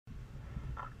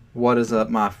What is up,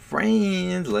 my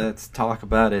friends? Let's talk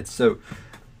about it. So,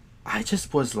 I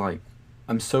just was like,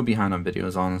 I'm so behind on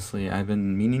videos, honestly. I've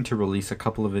been meaning to release a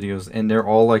couple of videos, and they're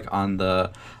all like on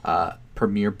the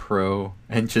Premiere Pro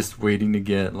and just waiting to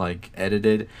get like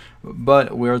edited.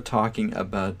 But we're talking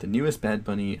about the newest Bad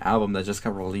Bunny album that just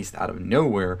got released out of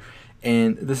nowhere.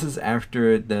 And this is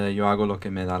after the Yo Hago Lo Que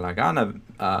Me Da La Gana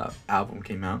album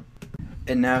came out.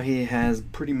 And now he has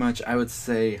pretty much, I would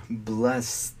say,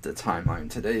 blessed the timeline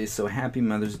today. So happy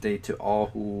Mother's Day to all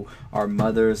who are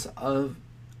mothers of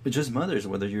just mothers,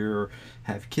 whether you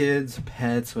have kids,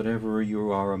 pets, whatever,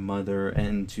 you are a mother,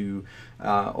 and to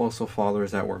also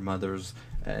fathers that were mothers,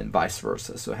 and vice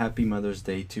versa. So happy Mother's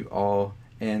Day to all.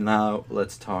 And now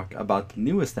let's talk about the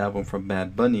newest album from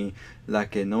Bad Bunny, La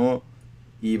Que No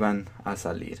Iban a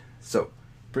Salir. So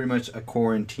pretty much a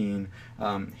quarantine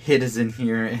hit is in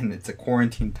here, and it's a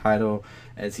quarantine title,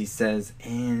 as he says,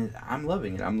 and I'm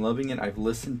loving it. I'm loving it. I've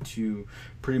listened to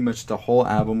pretty much the whole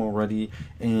album already,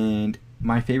 and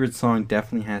my favorite song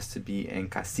definitely has to be En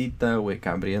Casita with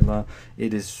Gabriela.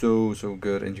 It is so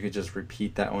good, and you can just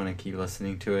repeat that one and keep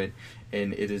listening to it,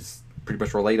 and it is pretty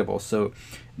much relatable. So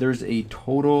there's a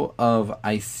total of,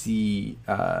 I see,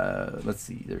 let's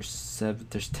see,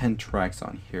 there's 10 tracks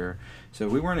on here. So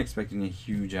we weren't expecting a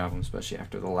huge album, especially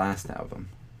after the last album.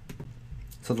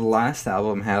 So the last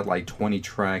album had like 20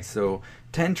 tracks. So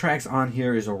 10 tracks on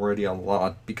here is already a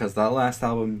lot, because that last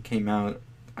album came out,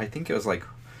 I think it was like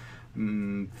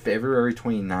February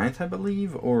 29th, I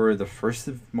believe, or the 1st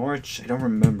of March. I don't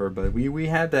remember, but we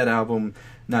had that album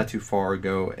not too far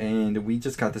ago, and we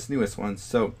just got this newest one.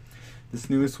 So this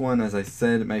newest one, as I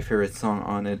said, my favorite song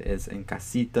on it is En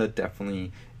Casita.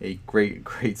 Definitely a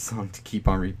great song to keep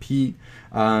on repeat.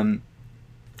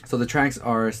 So the tracks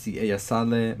are Si Ella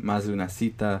Sale, Más de una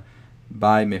Cita,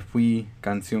 Bye Me Fui,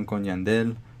 Canción con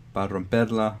Yandel, Pa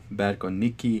Romperla, Bad con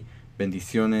Nicki,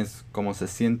 Bendiciones, Como Se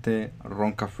Siente,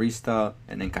 Ronca Freestyle,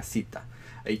 and En Casita.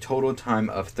 A total time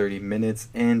of 30 minutes,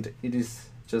 and it is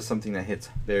just something that hits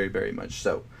very much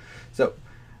so. So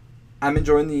I'm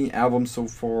enjoying the album so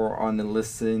far on the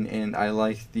listen, and I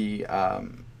like the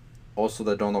also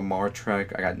the Don Omar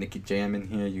track. I got Nicky Jam in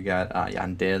here. You got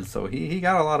Yandel. So he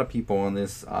got a lot of people on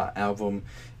this album,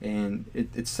 and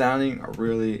it's sounding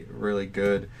really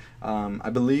good. I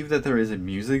believe that there is a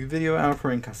music video out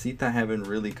for En Casita. I haven't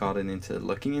really gotten into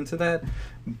looking into that,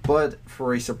 but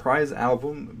for a surprise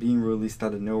album being released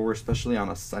out of nowhere, especially on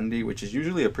a Sunday, which is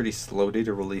usually a pretty slow day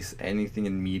to release anything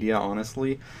in media,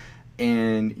 honestly,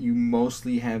 and you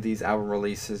mostly have these album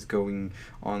releases going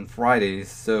on Fridays,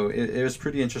 so it was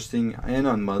pretty interesting, and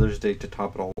on Mother's Day to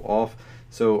top it all off.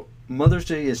 So Mother's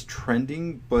Day is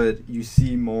trending, but you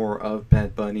see more of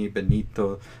Bad Bunny,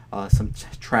 Benito, some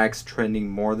tracks trending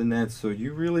more than that, so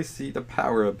you really see the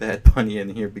power of Bad Bunny in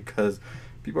here, because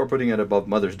people are putting it above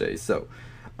Mother's Day. So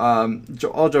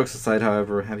all jokes aside,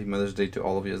 however, happy Mother's Day to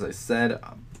all of you, as I said,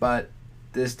 but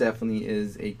this definitely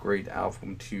is a great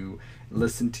album to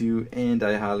listen to, and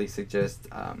I highly suggest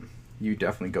you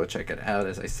definitely go check it out.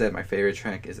 As I said, my favorite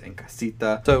track is En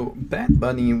Casita. So Bad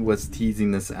Bunny was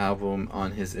teasing this album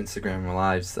on his Instagram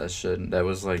live session that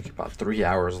was like about 3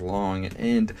 hours long,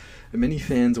 and many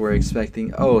fans were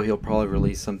expecting, oh, he'll probably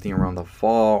release something around the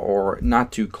fall or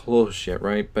not too close yet,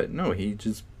 right? But no, he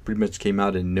just pretty much came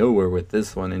out of nowhere with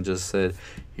this one and just said,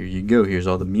 here you go, here's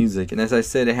all the music. And as I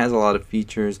said, it has a lot of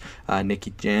features: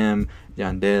 Nicky Jam,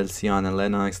 Yandel, Sienna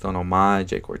Lennox, Don Omar,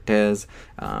 Jay Cortez,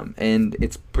 and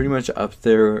it's pretty much up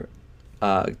there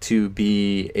to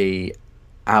be a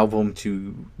album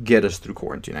to get us through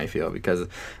quarantine, I feel, because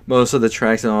most of the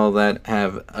tracks and all that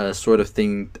have a sort of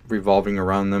thing revolving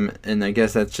around them, and I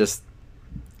guess that's just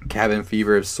cabin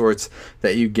fever of sorts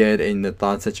that you get, and the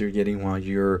thoughts that you're getting while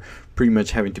you're pretty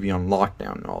much having to be on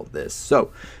lockdown and all this.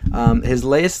 So his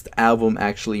latest album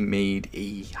actually made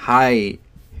a high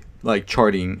like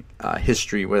charting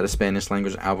history with a Spanish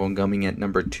language album, coming at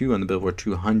number 2 on the Billboard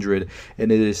 200,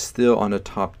 and it is still on the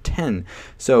top 10.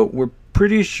 So we're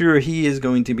pretty sure he is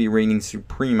going to be reigning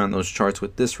supreme on those charts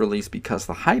with this release, because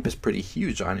the hype is pretty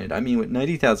huge on it. I mean, with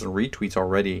 90,000 retweets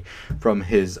already from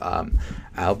his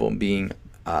album being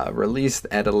released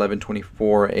at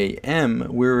 11:24 a.m.,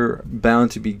 we're bound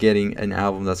to be getting an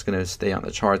album that's going to stay on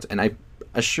the charts, and I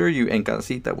assure you En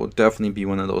Casita will definitely be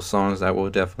one of those songs that will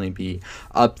definitely be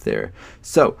up there.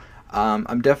 So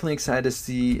I'm definitely excited to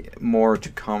see more to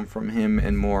come from him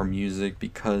and more music,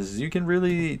 because you can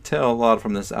really tell a lot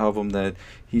from this album that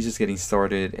he's just getting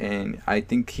started, and I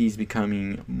think he's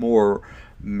becoming more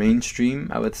mainstream,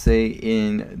 I would say,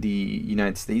 in the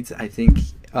United States. I think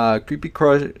Creepy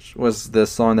Crush was the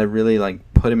song that really like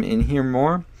put him in here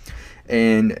more,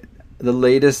 and the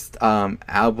latest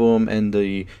album and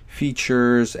the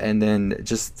features, and then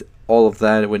just all of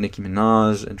that with Nicki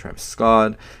Minaj and Travis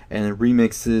Scott and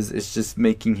remixes is just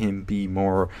making him be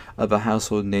more of a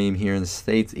household name here in the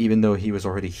States, even though he was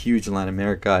already huge in Latin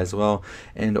America as well,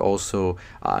 and also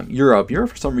Europe. Europe,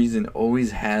 for some reason,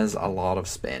 always has a lot of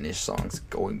Spanish songs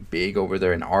going big over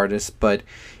there and artists, but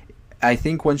I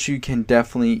think once you can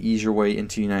definitely ease your way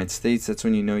into the United States, that's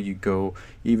when you know you go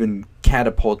even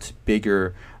catapult to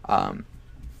bigger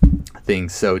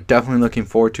things. So definitely looking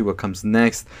forward to what comes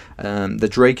next. The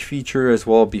Drake feature as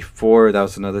well before, that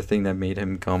was another thing that made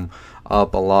him come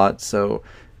up a lot. So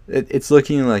it's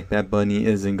looking like Bad Bunny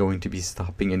isn't going to be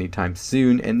stopping anytime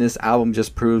soon. And this album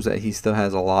just proves that he still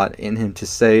has a lot in him to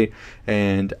say.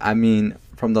 And I mean,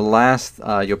 from the last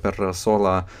Yo Perreo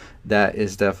Sola, that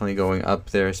is definitely going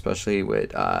up there, especially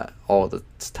with all the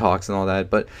talks and all that.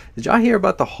 But did y'all hear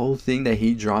about the whole thing that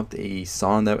he dropped a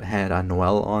song that had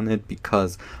Anuel on it?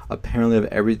 Because apparently of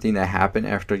everything that happened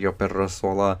after Yo Perreo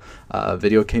Sola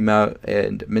video came out,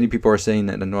 and many people are saying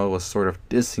that Anuel was sort of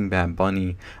dissing Bad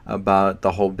Bunny about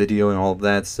the whole video and all of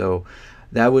that. So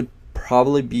that would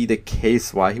probably be the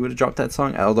case why he would have dropped that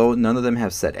song, although none of them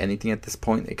have said anything at this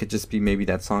point. It could just be maybe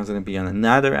that song's going to be on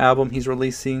another album he's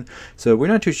releasing, so we're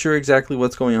not too sure exactly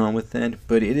what's going on with that.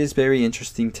 But it is very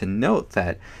interesting to note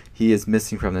that he is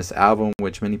missing from this album,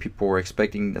 which many people were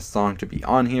expecting the song to be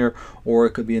on here, or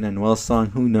it could be an Anuel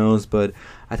song, who knows. But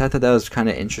I thought that was kind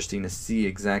of interesting to see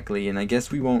exactly, and I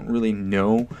guess we won't really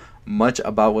know much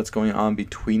about what's going on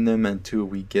between them until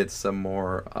we get some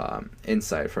more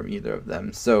insight from either of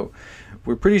them. So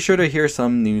we're pretty sure to hear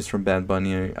some news from Bad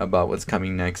Bunny about what's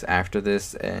coming next after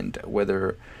this, and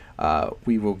whether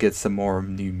we will get some more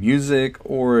new music,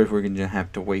 or if we're going to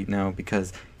have to wait now,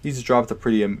 because he's dropped a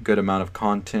pretty good amount of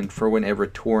content for whenever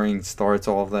touring starts,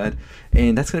 all of that.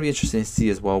 And that's going to be interesting to see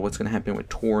as well what's going to happen with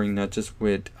touring, not just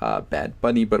with Bad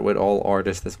Bunny, but with all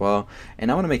artists as well.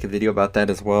 And I want to make a video about that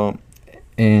as well.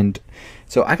 And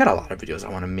so I got a lot of videos I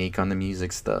want to make on the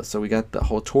music stuff. So we got the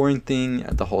whole touring thing,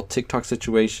 the whole TikTok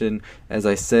situation. As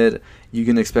I said, you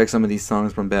can expect some of these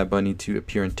songs from Bad Bunny to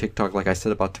appear in TikTok, like I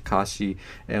said about Tekashi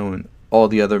and all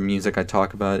the other music I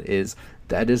talk about.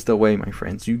 That is the way, my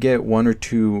friends. You get one or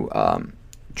two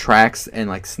tracks and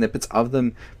like snippets of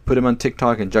them, put them on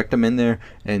TikTok, inject them in there,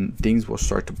 and things will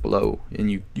start to blow.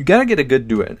 And you gotta get a good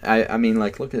duet. I mean,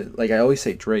 like, look at, like I always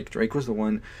say, Drake was the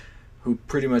one who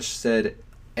pretty much said,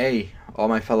 hey, all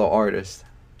my fellow artists,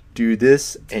 do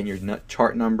this and your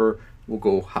chart number will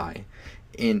go high.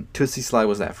 And Tootsie Slide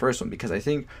was that first one, because I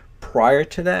think prior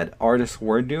to that, artists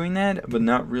were doing that, but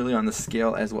not really on the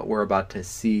scale as what we're about to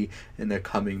see in the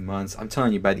coming months. I'm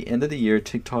telling you, by the end of the year,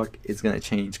 TikTok is going to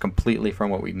change completely from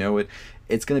what we know it.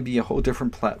 It's going to be a whole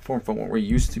different platform from what we're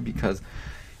used to, because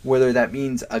whether that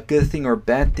means a good thing or a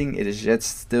bad thing, it is yet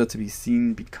still to be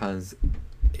seen, because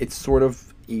it's sort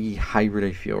of a hybrid,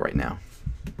 I feel, right now.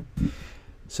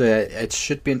 So yeah, it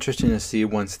should be interesting to see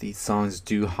once these songs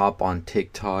do hop on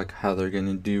TikTok, how they're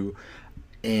gonna do.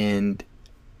 And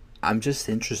I'm just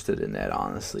interested in that,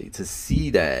 honestly, to see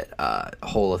that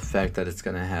whole effect that it's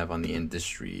gonna have on the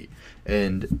industry.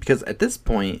 And because at this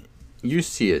point you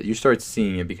see it, you start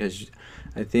seeing it, because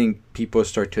I think people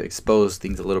start to expose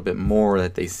things a little bit more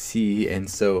that they see. And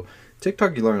so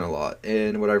TikTok, you learn a lot,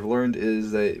 and what I've learned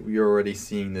is that we're already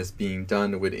seeing this being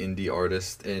done with indie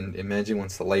artists, and imagine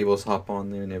once the labels hop on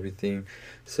there and everything.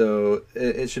 So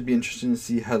it should be interesting to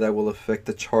see how that will affect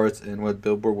the charts and what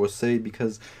Billboard will say,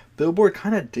 because Billboard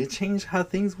kind of did change how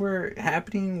things were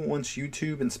happening once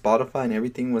YouTube and Spotify and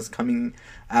everything was coming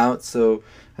out. So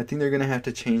I think they're going to have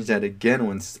to change that again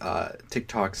once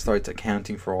TikTok starts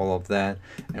accounting for all of that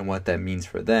and what that means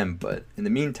for them. But in the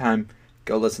meantime,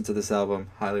 go listen to this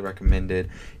album. Highly recommended.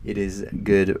 It is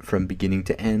good from beginning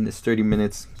to end. It's 30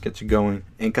 minutes. Get you going.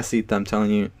 En Casita, I'm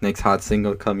telling you. Next hot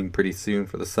single coming pretty soon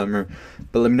for the summer.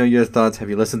 But let me know your thoughts. Have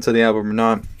you listened to the album or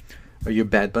not? Are you a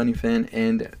Bad Bunny fan?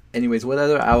 And anyways, what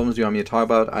other albums do you want me to talk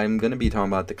about? I'm going to be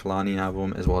talking about the Kehlani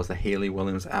album, as well as the Hayley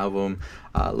Williams album,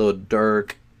 Lil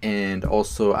Durk, and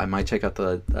also I might check out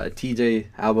the TJ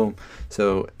album.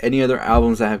 So any other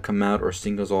albums that have come out or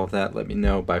singles, all of that, let me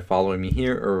know by following me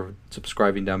here or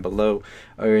subscribing down below,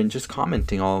 or just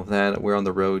commenting all of that. We're on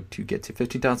the road to get to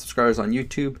 15,000 subscribers on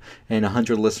YouTube and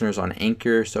 100 listeners on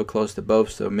Anchor, so close to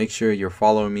both. So make sure you're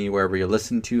following me wherever you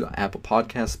listen to, Apple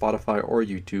Podcasts, Spotify, or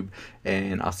YouTube.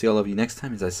 And I'll see all of you next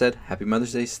time. As I said, happy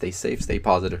Mother's Day. Stay safe, stay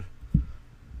positive.